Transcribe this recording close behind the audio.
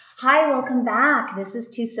Hi, welcome back. This is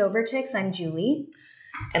Two Sober Chicks. I'm Julie.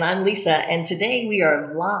 And I'm Lisa, and today we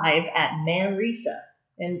are live at Manresa.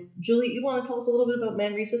 And Julie, you want to tell us a little bit about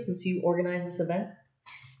Manresa since you organized this event?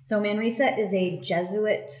 So Manresa is a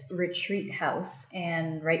Jesuit retreat house,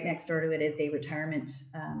 and right next door to it is a retirement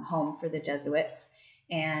home for the Jesuits.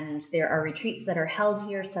 And there are retreats that are held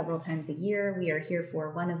here several times a year. We are here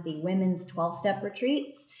for one of the women's 12-step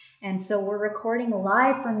retreats. And so we're recording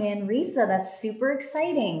live from Manresa. That's super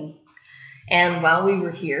exciting. And while we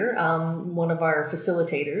were here, one of our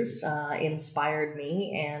facilitators inspired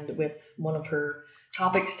me and with one of her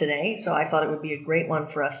topics today. So I thought it would be a great one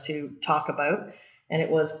for us to talk about. And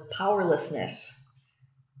it was powerlessness.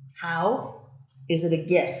 How is it a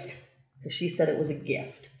gift? Because she said it was a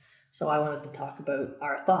gift. So I wanted to talk about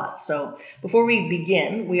our thoughts. So before we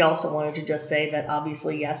begin, we also wanted to just say that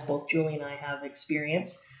obviously, yes, both Julie and I have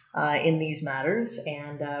experience in these matters,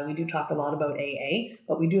 and we do talk a lot about AA,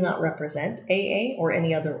 but we do not represent AA or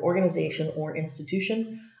any other organization or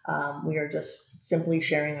institution. We are just simply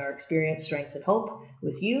sharing our experience, strength, and hope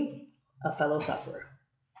with you, a fellow sufferer.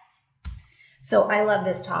 So I love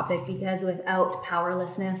this topic because without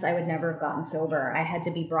powerlessness, I would never have gotten sober. I had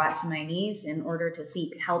to be brought to my knees in order to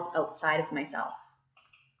seek help outside of myself.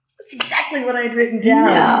 That's exactly what I had written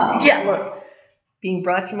down. No. Yeah, look. Being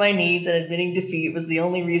brought to my knees and admitting defeat was the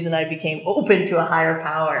only reason I became open to a higher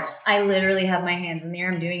power. I literally have my hands in the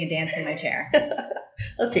air. I'm doing a dance in my chair.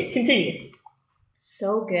 Okay, continue.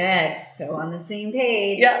 So good. So on the same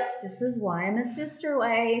page. Yeah. This is why I'm a sister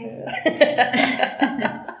wife.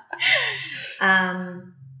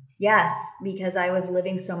 Yes, because I was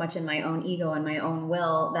living so much in my own ego and my own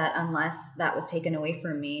will that unless that was taken away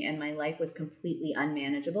from me and my life was completely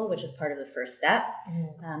unmanageable, which is part of the first step,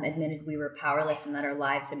 admitted we were powerless and that our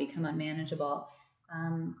lives had become unmanageable.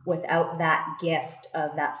 Without that gift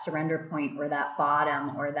of that surrender point or that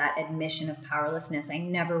bottom or that admission of powerlessness, I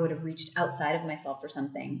never would have reached outside of myself for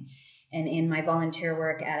something. And in my volunteer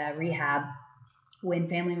work at a rehab, when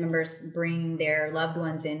family members bring their loved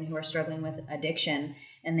ones in who are struggling with addiction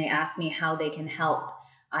and they ask me how they can help,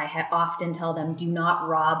 I often tell them, do not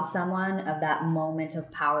rob someone of that moment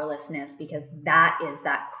of powerlessness, because that is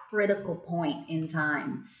that critical point in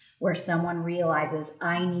time where someone realizes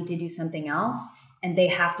I need to do something else and they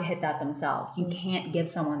have to hit that themselves. You can't give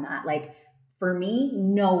someone that. Like, for me,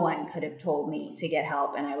 no one could have told me to get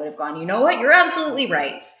help and I would have gone, you know what, you're absolutely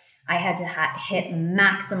right. I had to hit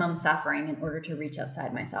maximum suffering in order to reach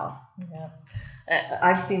outside myself. Yeah,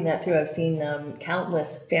 I've seen that too. I've seen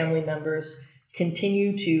countless family members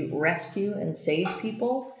continue to rescue and save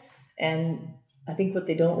people. And I think what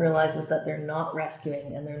they don't realize is that they're not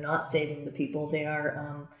rescuing and they're not saving the people. They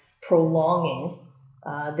are prolonging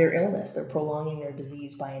their illness. They're prolonging their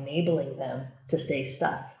disease by enabling them to stay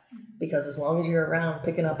stuck. Because as long as you're around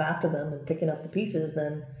picking up after them and picking up the pieces,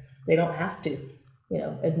 then they don't have to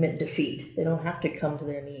admit defeat. They don't have to come to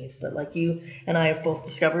their knees. But like you and I have both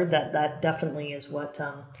discovered that definitely is what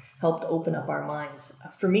helped open up our minds.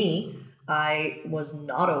 For me, I was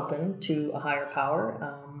not open to a higher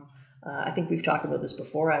power. I think we've talked about this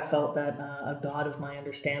before. I felt that a God of my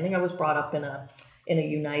understanding. I was brought up in a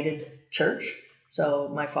united church. So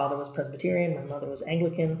my father was Presbyterian, my mother was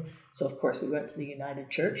Anglican. So of course we went to the United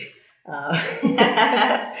Church.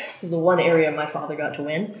 This is the one area my father got to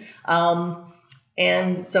win.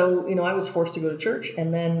 And so, I was forced to go to church,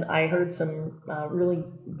 and then I heard some really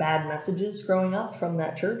bad messages growing up from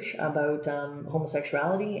that church about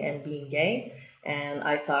homosexuality and being gay. And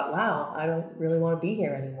I thought, wow, I don't really want to be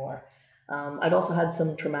here anymore. I'd also had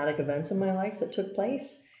some traumatic events in my life that took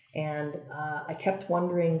place, and I kept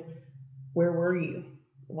wondering, where were you?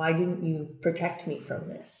 Why didn't you protect me from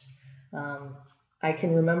this? I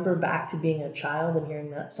can remember back to being a child and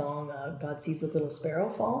hearing that song, God Sees the Little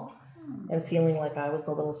Sparrow Fall. And feeling like I was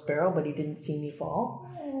the little sparrow, but he didn't see me fall.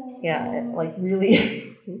 Yeah, like really,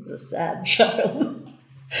 he was a sad child.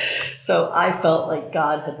 So I felt like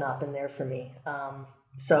God had not been there for me.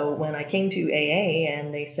 So when I came to AA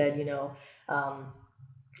and they said,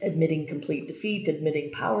 admitting complete defeat,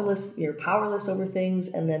 admitting you're powerless over things,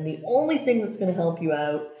 and then the only thing that's going to help you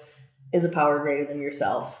out is a power greater than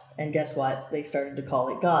yourself. And guess what? They started to call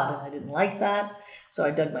it God, and I didn't like that. So I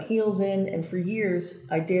dug my heels in, and for years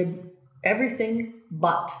I did everything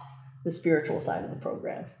but the spiritual side of the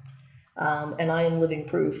program. And I am living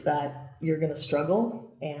proof that you're going to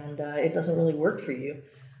struggle and it doesn't really work for you.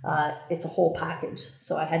 It's a whole package.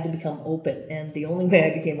 So I had to become open. And the only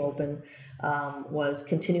way I became open was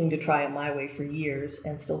continuing to try it my way for years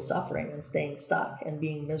and still suffering and staying stuck and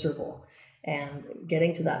being miserable. And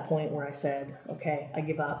getting to that point where I said, okay, I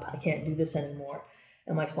give up. I can't do this anymore.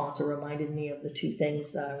 And my sponsor reminded me of the two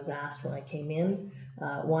things that I was asked when I came in.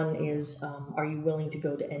 One is, are you willing to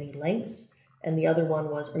go to any lengths? And the other one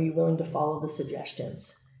was, are you willing to follow the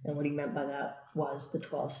suggestions? And what he meant by that was the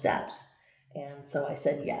 12 steps. And so I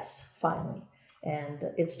said yes, finally. And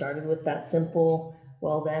it started with that simple,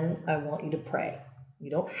 well, then I want you to pray. You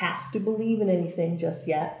don't have to believe in anything just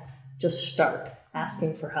yet. Just start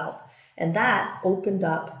asking for help. And that opened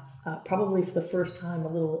up, probably for the first time,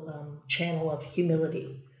 a little channel of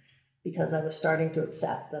humility, because I was starting to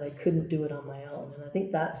accept that I couldn't do it on my own. And I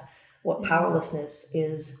think that's what powerlessness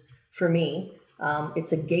is for me.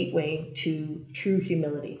 It's a gateway to true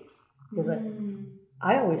humility. Because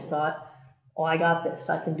I always thought, oh, I got this.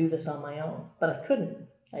 I can do this on my own. But I couldn't.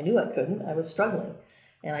 I knew I couldn't. I was struggling.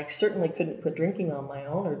 And I certainly couldn't quit drinking on my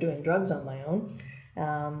own or doing drugs on my own.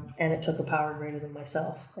 And it took a power greater than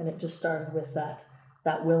myself. And it just started with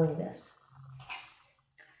that willingness.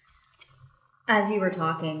 As you were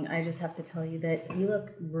talking, I just have to tell you that you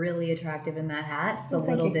look really attractive in that hat. It's a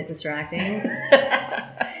little bit distracting.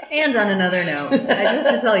 And on another note, I just have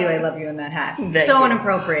to tell you I love you in that hat. So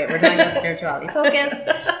inappropriate. We're talking about spirituality. Focus.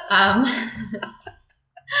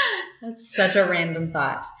 That's such a random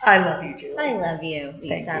thought. I love you, Julie. I love you,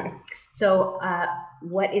 Lisa. Thank you. So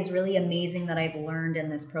what is really amazing that I've learned in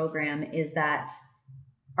this program is that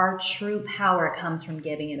our true power comes from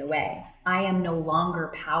giving it away. I am no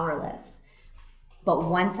longer powerless. But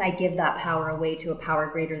once I give that power away to a power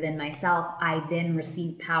greater than myself, I then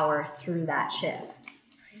receive power through that shift.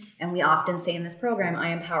 And we often say in this program, I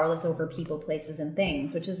am powerless over people, places, and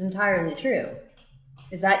things, which is entirely true.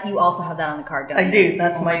 Is that, you also have that on the card, don't you? I do.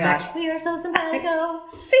 That's my gosh. next. We are so simpatico.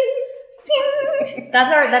 Sing. Zing.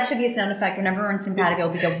 That should be a sound effect. Whenever we're in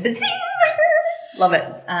simpatico, we go zing. Love it.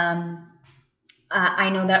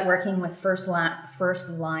 I know that working with first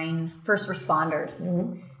responders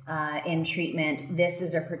in treatment, this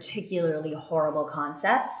is a particularly horrible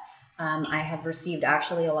concept. I have received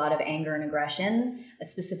actually a lot of anger and aggression,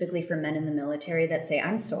 specifically from men in the military that say,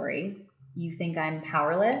 I'm sorry, you think I'm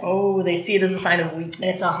powerless? Oh, they see it as a sign of weakness.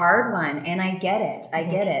 It's a hard one, and I get it. I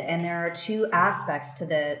get it. And there are two aspects to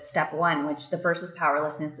the step one, which the first is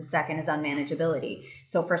powerlessness, the second is unmanageability.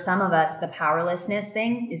 So for some of us, the powerlessness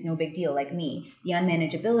thing is no big deal, like me. The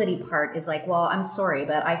unmanageability part is like, well, I'm sorry,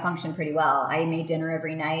 but I function pretty well. I made dinner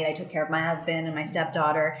every night. I took care of my husband and my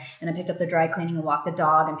stepdaughter, and I picked up the dry cleaning and walked the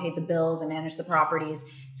dog and paid the bills and managed the properties.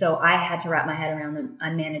 So I had to wrap my head around the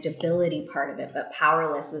unmanageability part of it, but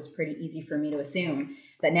powerless was pretty easy for me to assume.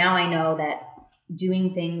 But now I know that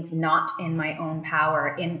doing things not in my own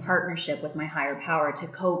power, in partnership with my higher power to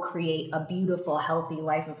co-create a beautiful, healthy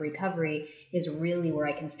life of recovery is really where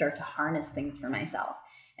I can start to harness things for myself.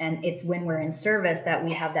 And it's when we're in service that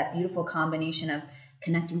we have that beautiful combination of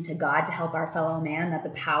connecting to God to help our fellow man, that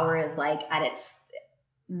the power is like at its,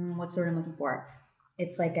 what's the word I'm looking for?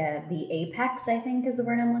 It's like the apex, I think is the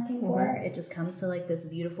word I'm looking for. It just comes to like this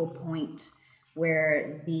beautiful point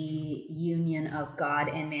where the union of God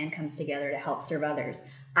and man comes together to help serve others.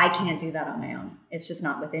 I can't do that on my own. It's just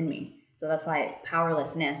not within me. So that's why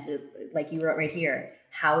powerlessness, like you wrote right here,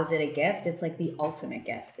 how is it a gift? It's like the ultimate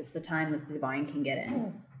gift. It's the time that the divine can get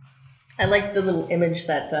in. I like the little image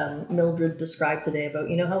that Mildred described today about,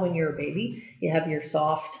 you know how when you're a baby, you have your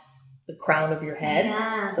the crown of your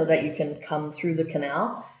head so that you can come through the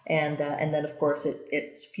canal. And then, of course,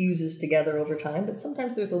 it fuses together over time. But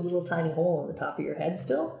sometimes there's a little tiny hole in the top of your head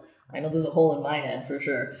still. I know there's a hole in my head for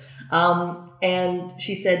sure. And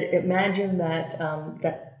she said, imagine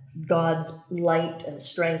that God's light and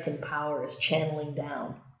strength and power is channeling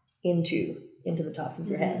down into the top of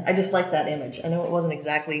your head. I just like that image. I know it wasn't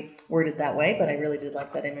exactly worded that way, but I really did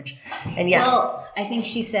like that image. And yes. Well, I think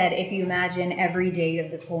she said, if you imagine every day you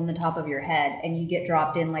have this hole in the top of your head and you get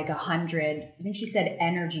dropped in like 100, I think she said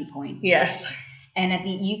energy points. Yes. And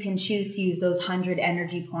you can choose to use those 100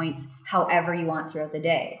 energy points however you want throughout the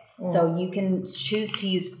day. So you can choose to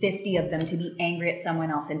use 50 of them to be angry at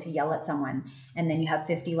someone else and to yell at someone. And then you have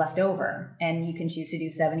 50 left over. And you can choose to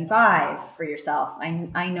do 75 for yourself.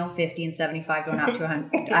 I know 50 and 75 don't add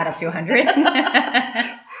up to 100.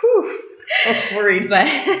 Whew, I was worried. But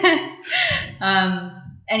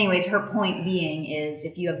anyways, her point being is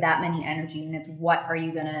if you have that many energy units, what are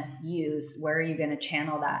you going to use? Where are you going to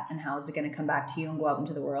channel that? And how is it going to come back to you and go out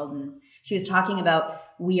into the world? And she was talking about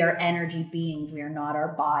we are energy beings. We are not our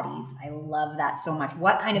bodies. I love that so much.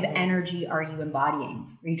 What kind of energy are you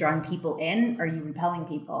embodying? Are you drawing people in? Are you repelling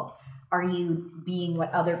people? Are you being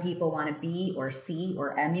what other people want to be or see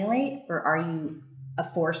or emulate? Or are you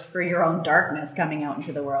a force for your own darkness coming out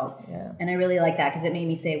into the world. Yeah. And I really like that because it made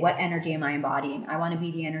me say, what energy am I embodying? I want to be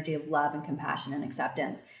the energy of love and compassion and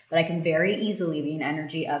acceptance, but I can very easily be an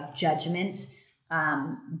energy of judgment,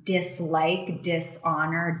 dislike,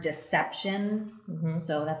 dishonor, deception. Mm-hmm.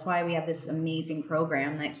 So that's why we have this amazing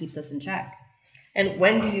program that keeps us in check. And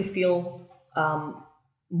when do you feel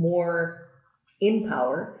more in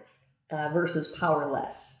power versus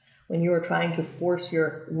powerless? When you are trying to force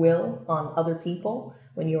your will on other people,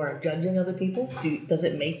 when you are judging other people, does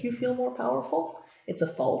it make you feel more powerful? It's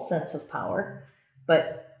a false sense of power.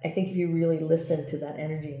 But I think if you really listen to that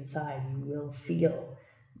energy inside, you will feel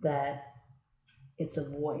that it's a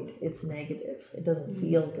void. It's negative. It doesn't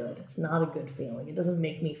feel good. It's not a good feeling. It doesn't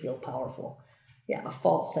make me feel powerful. Yeah, a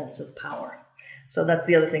false sense of power. So that's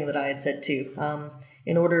the other thing that I had said too.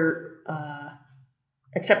 In order,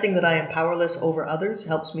 accepting that I am powerless over others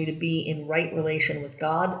helps me to be in right relation with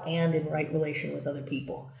God and in right relation with other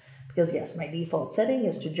people. Because yes, my default setting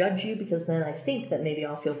is to judge you because then I think that maybe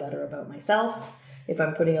I'll feel better about myself. If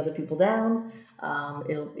I'm putting other people down,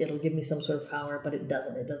 it'll give me some sort of power, but it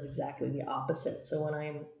doesn't. It does exactly the opposite. So when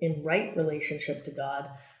I'm in right relationship to God,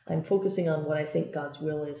 I'm focusing on what I think God's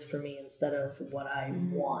will is for me instead of what I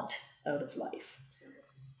want out of life.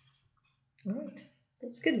 All right.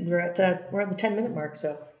 That's good. We're at the 10-minute mark,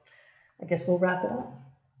 so I guess we'll wrap it up.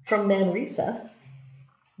 From Manresa.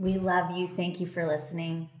 We love you. Thank you for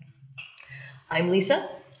listening. I'm Lisa.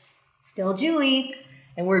 Still Julie.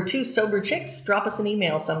 And we're 2 sober chicks. Drop us an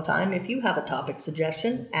email sometime if you have a topic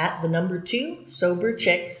suggestion at 2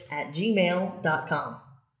 soberchicks@gmail.com.